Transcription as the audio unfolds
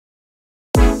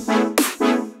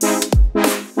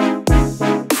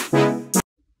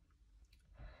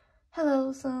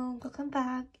Hello, so welcome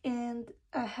back, and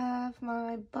I have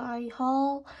my Buyee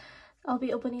haul. I'll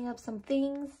be opening up some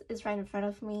things. It's right in front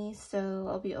of me, so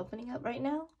I'll be opening up right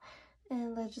now,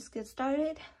 and let's just get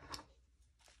started.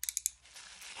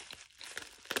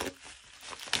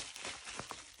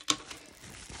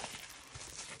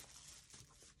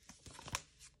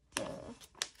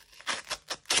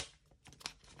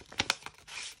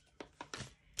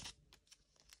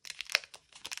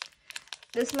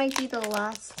 This might be the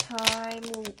last time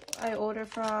I order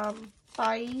from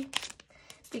Buyee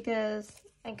because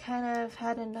I kind of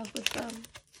had enough with them.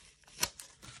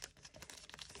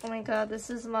 Oh my god, this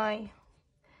is my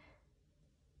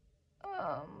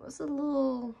it's a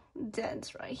little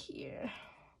dent right here,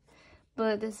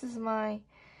 but this is my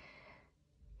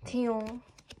Jaehyun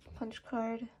punch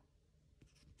card.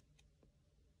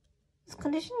 This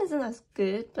condition isn't as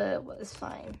good, but it's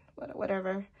fine.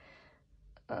 Whatever.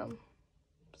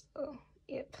 So,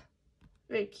 yep.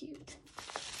 Very cute.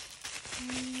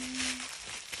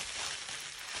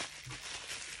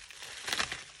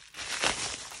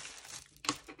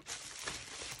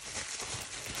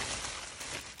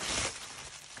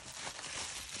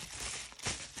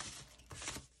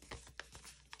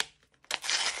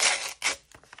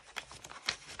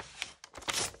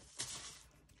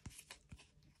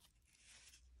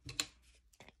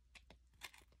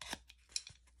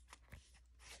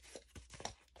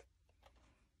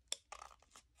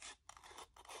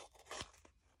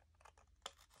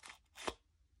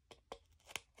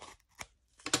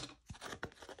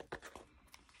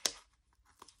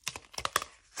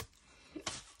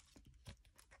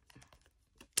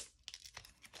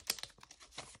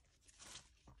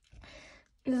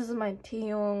 This is my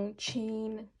Jaehyun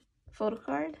chain photo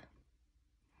card,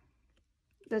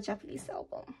 the Japanese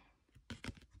album.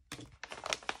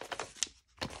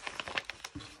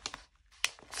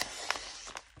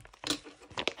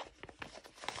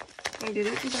 Wait, did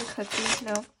it even cut these?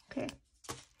 No? Okay.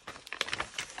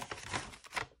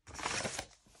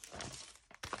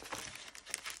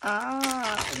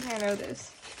 Ah, I think I know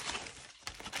this.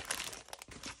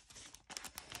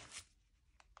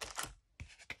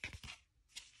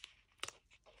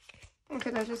 Okay,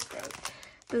 that just gross.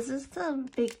 This is the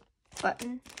big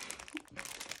button.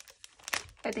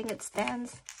 I think it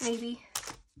stands, maybe.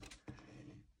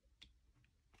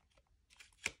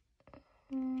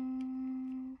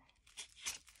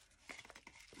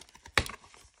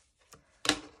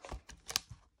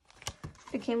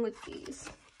 It came with these.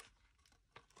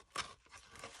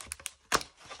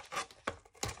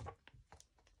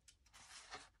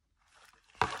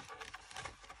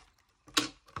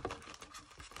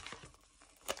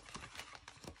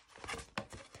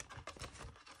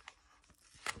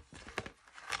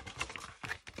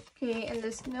 Okay, and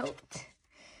this note,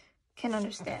 can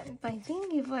understand, but I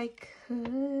think if I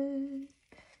could,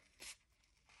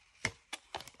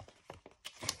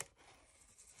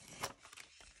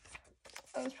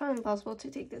 it's probably impossible to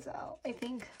take this out, I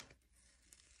think.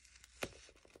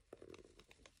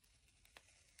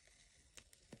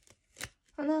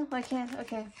 Oh no, I can't.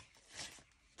 Okay.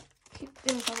 Keep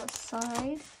things on the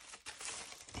side.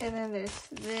 And then there's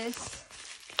this.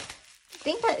 I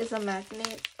think that is a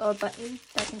magnet or button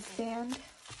that can stand,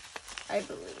 I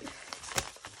believe.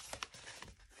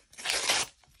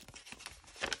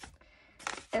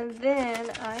 And then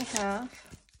I have,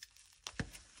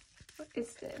 what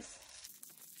is this?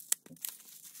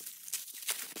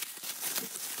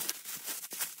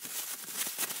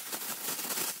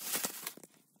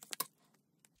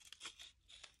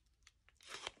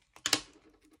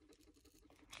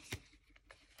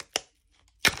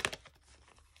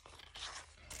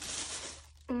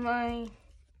 My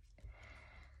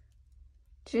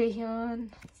Jaehyun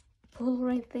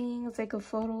Polaroid thing. It's like a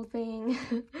photo thing.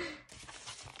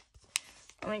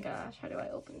 Oh my gosh, how do I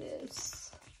open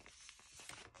this?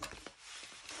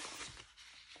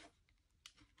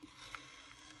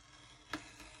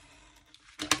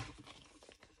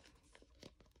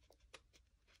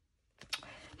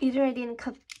 Either I didn't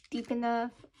cut deep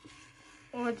enough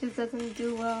or it just doesn't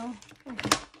do well. Okay.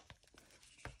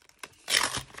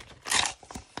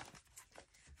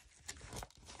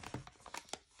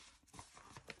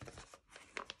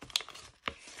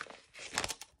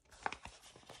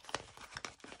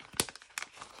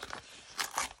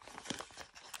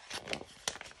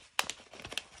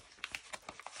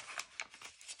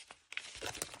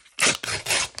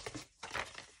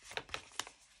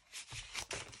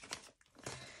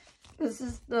 This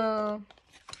is the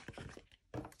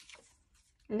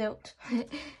note,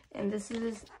 and this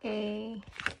is the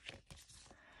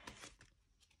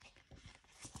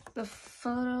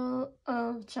photo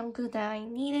of Jungkook that I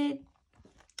needed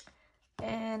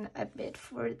And I bid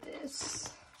for this.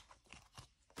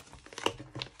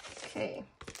 Okay.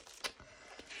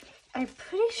 I'm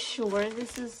pretty sure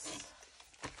this is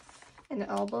an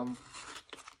album.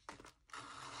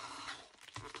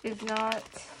 If not,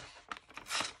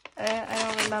 I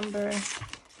don't remember.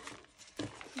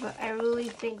 But I really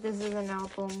think this is an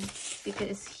album because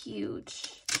it's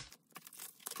huge.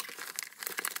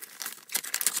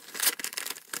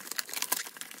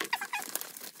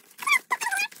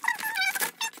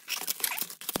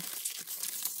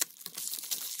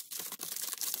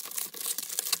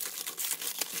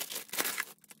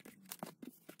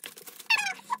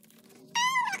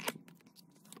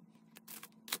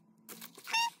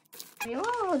 You know,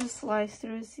 I'll just slice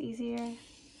through, it's easier.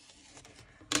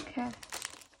 Okay.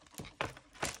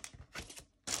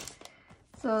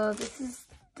 So this is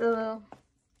the,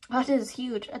 oh, this is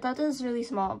huge. I thought this was really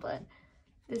small, but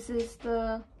this is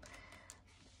the,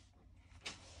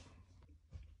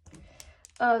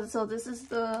 so this is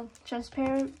the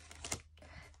transparent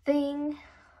thing,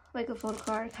 like a photo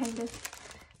card, kind of.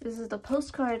 This is the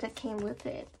postcard that came with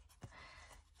it.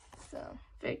 So,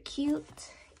 very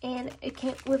cute. And it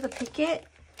came with a picket.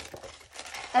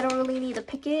 I don't really need a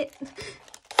picket,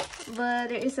 but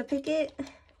there is a picket.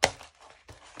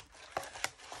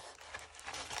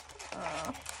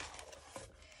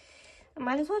 I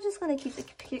might as well just gonna keep the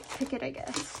picket, I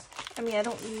guess. I mean, I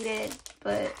don't need it,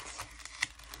 but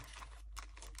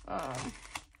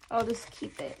I'll just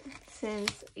keep it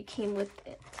since it came with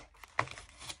it.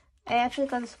 I actually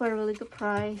got this for a really good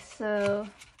price, so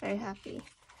very happy.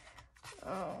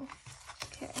 Oh,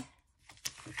 okay.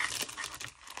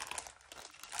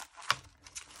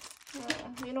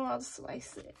 Well, you know, I'll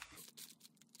slice it.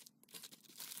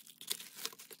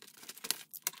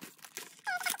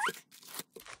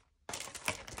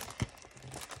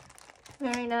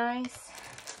 Very nice.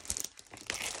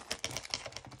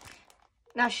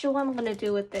 Not sure what I'm gonna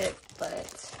do with it,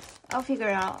 but I'll figure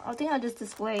it out. I think I'll just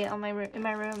display it on in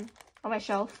my room, on my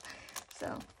shelf.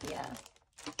 So yeah,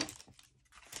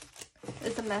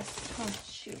 it's a mess. Oh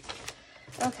shoot.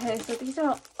 Okay, so these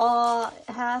are all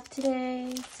I have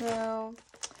today. So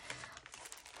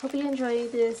hope you enjoy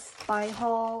this buy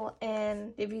haul,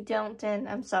 and if you don't, then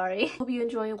I'm sorry. Hope you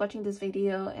enjoy watching this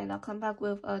video, and I'll come back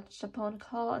with a Japan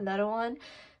haul, another one.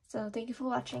 So thank you for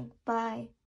watching. Bye.